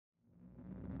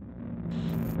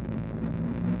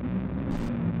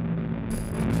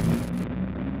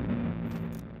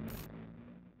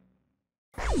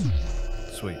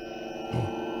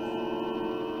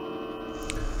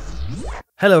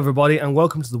Hello everybody and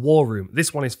welcome to the War Room.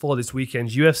 This one is for this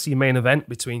weekend's UFC main event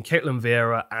between Ketlen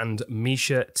Vieira and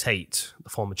Miesha Tate, the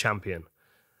former champion.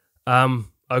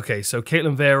 Okay, so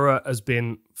Ketlen Vieira has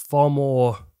been far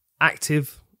more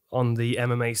active on the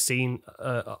MMA scene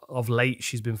of late.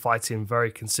 She's been fighting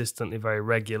very consistently, very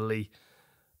regularly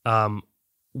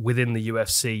within the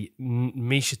UFC.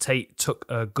 Miesha Tate took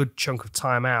a good chunk of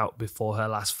time out before her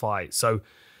last fight. So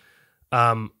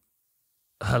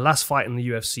her last fight in the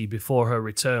UFC before her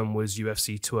return was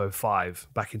UFC 205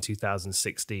 back in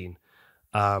 2016.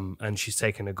 And she's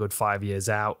taken a good 5 years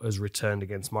out, has returned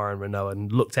against Marion Renault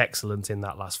and looked excellent in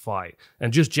that last fight.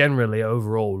 And just generally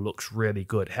overall looks really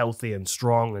good, healthy and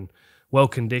strong and well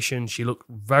conditioned. She looked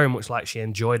very much like she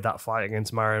enjoyed that fight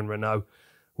against Marion Renault,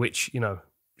 which, you know,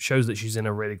 shows that she's in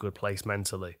a really good place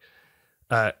mentally.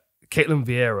 Ketlen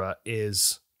Vieira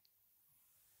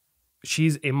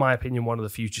she's, in my opinion, one of the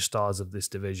future stars of this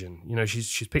division. You know,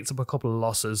 she's picked up a couple of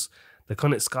losses. The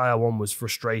Kunitskaya one was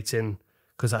frustrating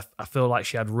because I feel like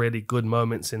she had really good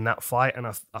moments in that fight. And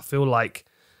I feel like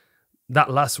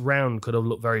that last round could have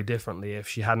looked very differently if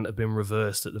she hadn't have been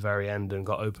reversed at the very end and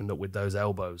got opened up with those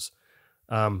elbows.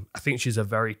 I think she's a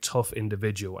very tough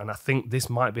individual. And I think this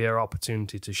might be her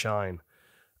opportunity to shine.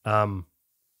 Let's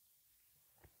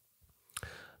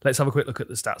have a quick look at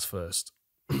the stats first.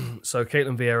 So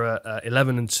Ketlen Vieira,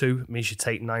 11-2, Miesha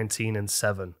Tate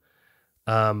 19-7.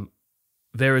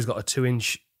 Vieira's got a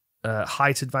 2-inch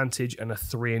height advantage and a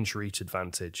 3-inch reach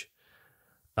advantage.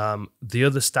 The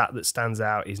other stat that stands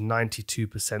out is 92%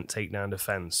 takedown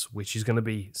defense, which is going to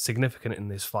be significant in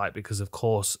this fight because, of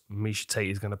course, Miesha Tate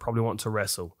is going to probably want to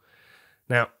wrestle.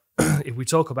 Now, if we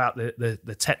talk about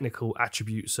the technical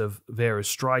attributes of Vieira's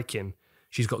striking,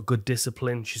 she's got good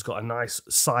discipline. She's got a nice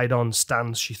side-on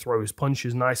stance. She throws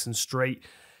punches nice and straight.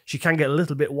 She can get a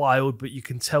little bit wild, but you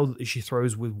can tell that she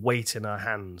throws with weight in her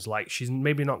hands. Like, she's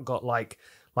maybe not got like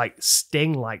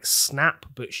sting, like snap,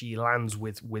 but she lands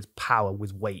with power,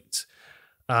 with weight.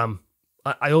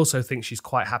 I also think she's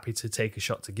quite happy to take a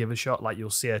shot to give a shot. Like, you'll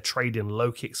see her trading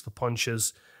low kicks for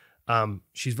punches.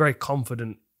 She's very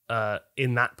confident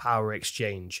in that power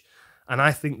exchange. And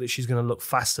I think that she's going to look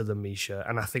faster than Miesha,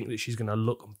 and I think that she's going to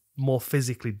look more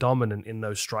physically dominant in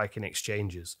those striking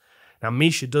exchanges. Now,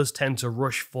 Miesha does tend to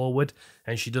rush forward,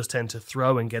 and she does tend to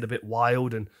throw and get a bit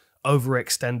wild and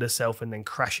overextend herself, and then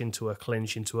crash into a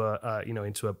clinch, into a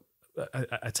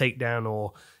takedown,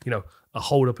 or a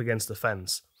hold up against the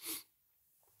fence.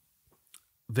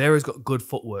 Vieira's got good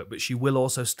footwork, but she will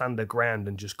also stand her ground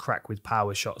and just crack with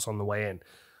power shots on the way in.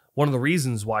 One of the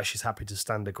reasons why she's happy to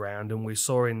stand her ground, and we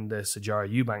saw in the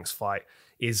Sijara Eubanks fight,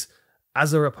 is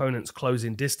as her opponents close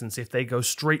in distance, if they go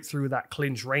straight through that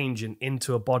clinch range and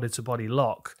into a body-to-body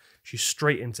lock, she's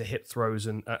straight into hip throws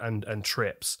and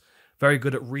trips. Very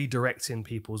good at redirecting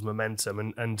people's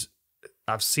momentum, and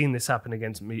I've seen this happen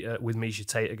against with Miesha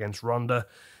Tate against Ronda.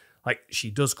 Like,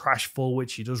 she does crash forward,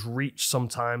 she does reach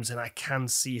sometimes, and I can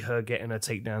see her getting her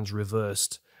takedowns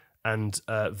reversed and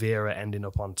Vieira ending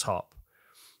up on top.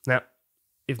 Now,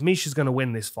 if Miesha's going to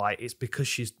win this fight, it's because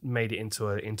she's made it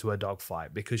into a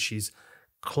dogfight, because she's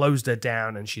closed her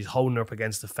down and she's holding her up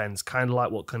against the fence, kind of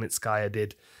like what Kunitskaya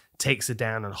did, takes her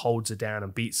down and holds her down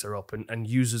and beats her up and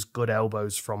uses good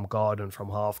elbows from guard and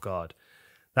from half guard.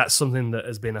 That's something that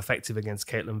has been effective against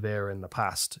Ketlen Vieira in the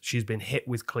past. She's been hit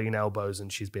with clean elbows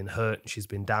and she's been hurt and she's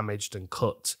been damaged and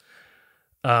cut.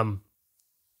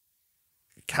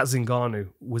 Kat Zingano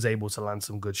was able to land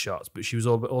some good shots, but she was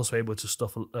also able to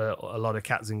stuff a lot of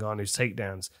Kat Zingano's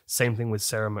takedowns. Same thing with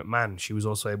Sarah McMahon. She was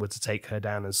also able to take her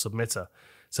down and submit her.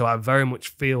 So I very much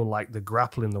feel like the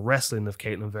grappling, the wrestling of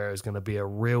Ketlen Vieira is going to be a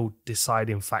real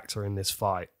deciding factor in this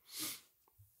fight.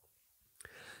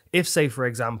 If, say, for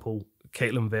example,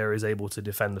 Ketlen Vieira is able to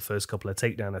defend the first couple of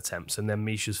takedown attempts and then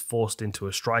Miesha's forced into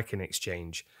a striking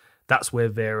exchange, that's where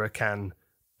Vieira can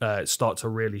start to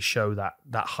really show that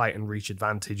height and reach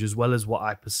advantage, as well as what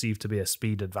I perceive to be a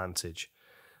speed advantage,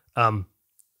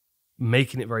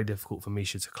 making it very difficult for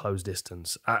Miesha to close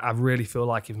distance. I really feel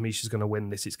like if Miesha's going to win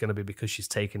this, it's going to be because she's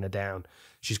taken her down,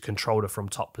 she's controlled her from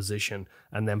top position,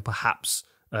 and then perhaps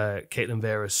Ketlen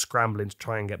Vieira's scrambling to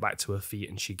try and get back to her feet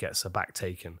and she gets her back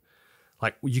taken.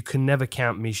 Like, you can never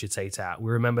count Miesha Tate out.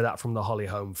 We remember that from the Holly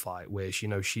Holm fight, where she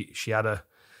had a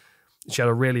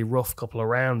really rough couple of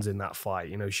rounds in that fight.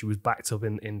 You know, she was backed up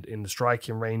in the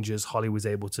striking ranges. Holly was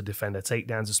able to defend her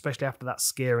takedowns, especially after that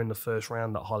scare in the first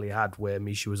round that Holly had where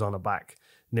Miesha was on her back,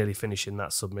 nearly finishing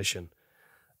that submission.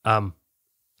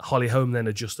 Holly Holm then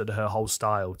adjusted her whole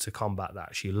style to combat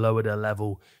that. She lowered her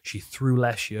level, she threw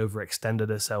less, she overextended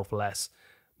herself less,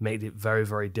 made it very,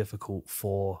 very difficult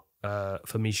for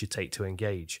Miesha Tate to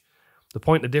engage. The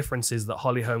point of difference is that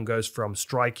Holly Holm goes from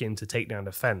striking to takedown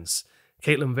defense.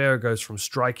 Ketlen Vieira goes from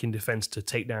striking defense to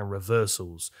takedown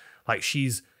reversals. Like,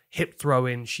 she's hip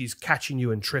throwing, she's catching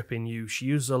you and tripping you. She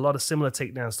uses a lot of similar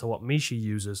takedowns to what Miesha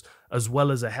uses, as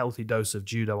well as a healthy dose of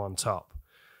judo on top.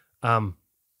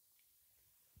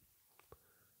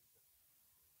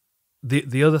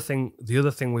 The other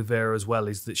thing with Vera as well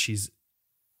is that she's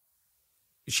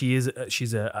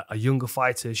a younger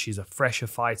fighter. She's a fresher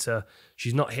fighter.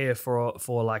 She's not here for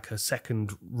like her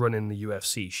second run in the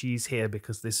UFC. She's here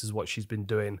because this is what she's been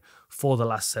doing for the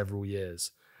last several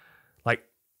years. Like,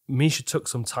 Miesha took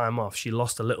some time off. She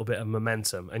lost a little bit of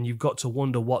momentum, and you've got to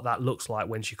wonder what that looks like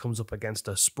when she comes up against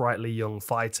a sprightly young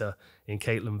fighter in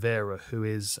Ketlen Vieira, who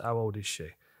is, how old is she?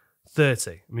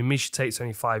 30. I mean, Miesha Tate's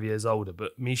only 5 years older,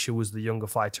 but Miesha was the younger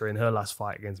fighter in her last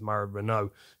fight against Marion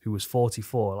Renault, who was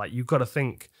 44. Like, you've got to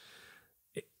think,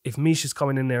 if Miesha's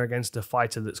coming in there against a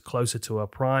fighter that's closer to her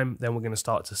prime, then we're going to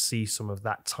start to see some of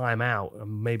that time out,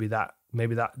 and maybe that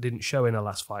didn't show in her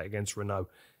last fight against Renault.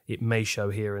 It may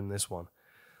show here in this one.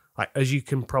 Like, as you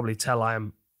can probably tell,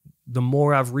 the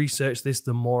more I've researched this,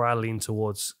 the more I lean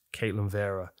towards Ketlen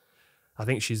Vieira. I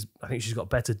think she's got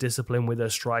better discipline with her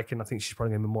striking. I think she's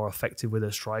probably going to be more effective with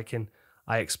her striking.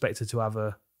 I expect her to have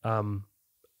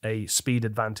a speed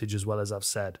advantage as well, as I've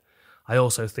said. I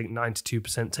also think 92%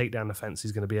 takedown defense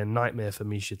is going to be a nightmare for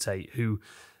Miesha Tate, who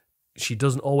she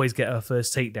doesn't always get her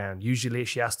first takedown. Usually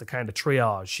she has to kind of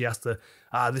triage. She has to,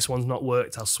 this one's not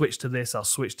worked. I'll switch to this. I'll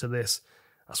switch to this.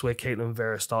 That's where Ketlen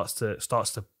Vieira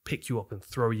starts to pick you up and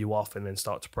throw you off, and then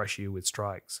start to pressure you with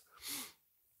strikes.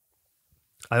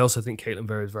 I also think Ketlen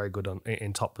Vieira is very good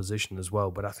in top position as well,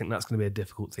 but I think that's going to be a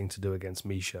difficult thing to do against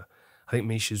Miesha. I think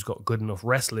Miesha's got good enough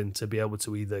wrestling to be able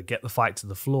to either get the fight to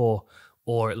the floor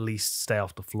or at least stay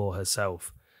off the floor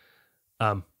herself.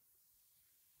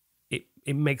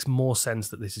 It makes more sense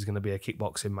that this is going to be a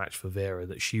kickboxing match for Vieira,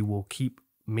 that she will keep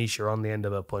Miesha on the end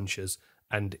of her punches,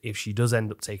 and if she does end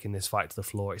up taking this fight to the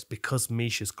floor, it's because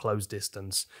Miesha's closed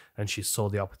distance and she saw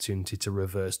the opportunity to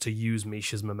reverse, to use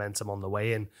Miesha's momentum on the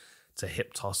way in to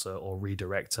hip toss her or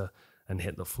redirect her and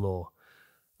hit the floor.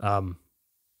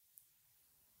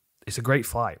 It's a great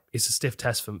fight. It's a stiff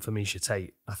test for Miesha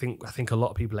Tate. I think a lot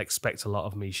of people expect a lot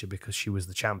of Miesha because she was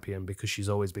the champion, because she's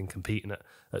always been competing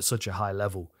at such a high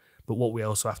level. But what we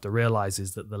also have to realize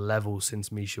is that the level since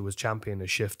Miesha was champion has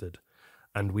shifted.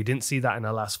 And we didn't see that in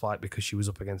her last fight because she was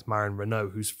up against Marion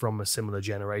Renault, who's from a similar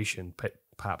generation,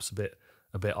 perhaps a bit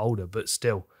older, but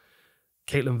still.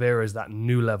 Ketlen Vieira is that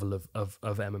new level of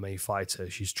MMA fighter.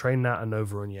 She's trained out at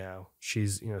Nova União.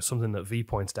 She's, something that V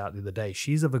pointed out the other day.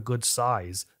 She's of a good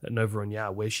size at Nova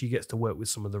União, where she gets to work with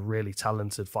some of the really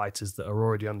talented fighters that are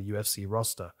already on the UFC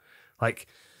roster. Like,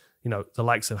 the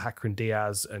likes of Hakrin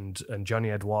Diaz and Johnny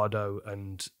Eduardo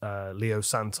and Leo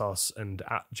Santos and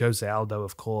Jose Aldo,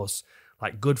 of course.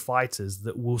 Like, good fighters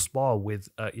that will spar with,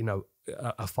 a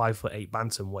 5'8"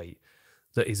 bantamweight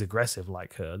that is aggressive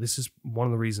like her. This is one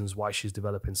of the reasons why she's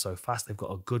developing so fast. They've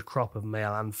got a good crop of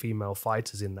male and female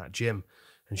fighters in that gym,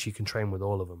 and she can train with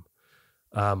all of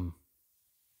them.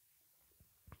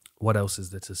 What else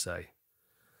is there to say?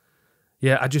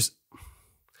 Yeah,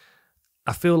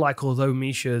 I feel like although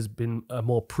Miesha has been a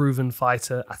more proven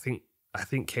fighter, I think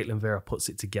Ketlen Vieira puts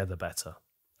it together better.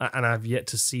 And I've yet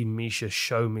to see Miesha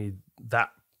show me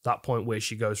that point where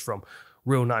she goes from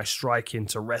real nice striking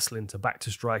to wrestling to back to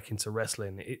striking to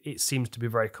wrestling. It seems to be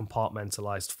very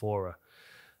compartmentalized for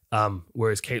her.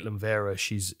 Whereas Ketlen Vieira,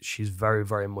 she's very,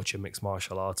 very much a mixed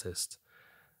martial artist.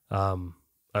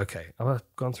 Okay, have I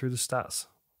gone through the stats?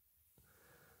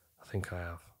 I think I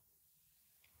have.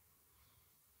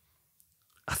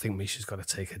 I think Miesha's got to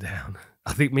take her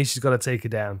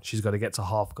down. She's got to get to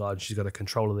half guard. She's got to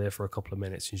control her there for a couple of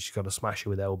minutes, and she's got to smash her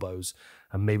with elbows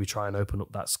and maybe try and open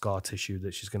up that scar tissue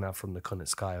that she's going to have from the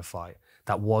Kunitskaya fight.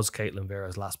 That was Ketlen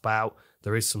Vieira's last bout.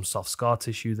 There is some soft scar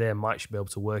tissue there. Might she be able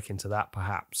to work into that,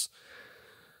 perhaps?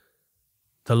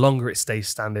 The longer it stays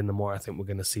standing, the more I think we're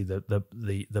going to see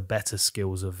the better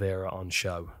skills of Vieira on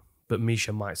show. But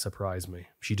Miesha might surprise me.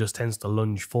 She just tends to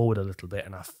lunge forward a little bit,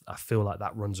 and I feel like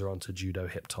that runs her onto judo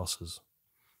hip tosses.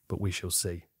 But we shall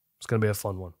see. It's going to be a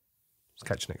fun one. Let's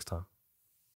catch you next time.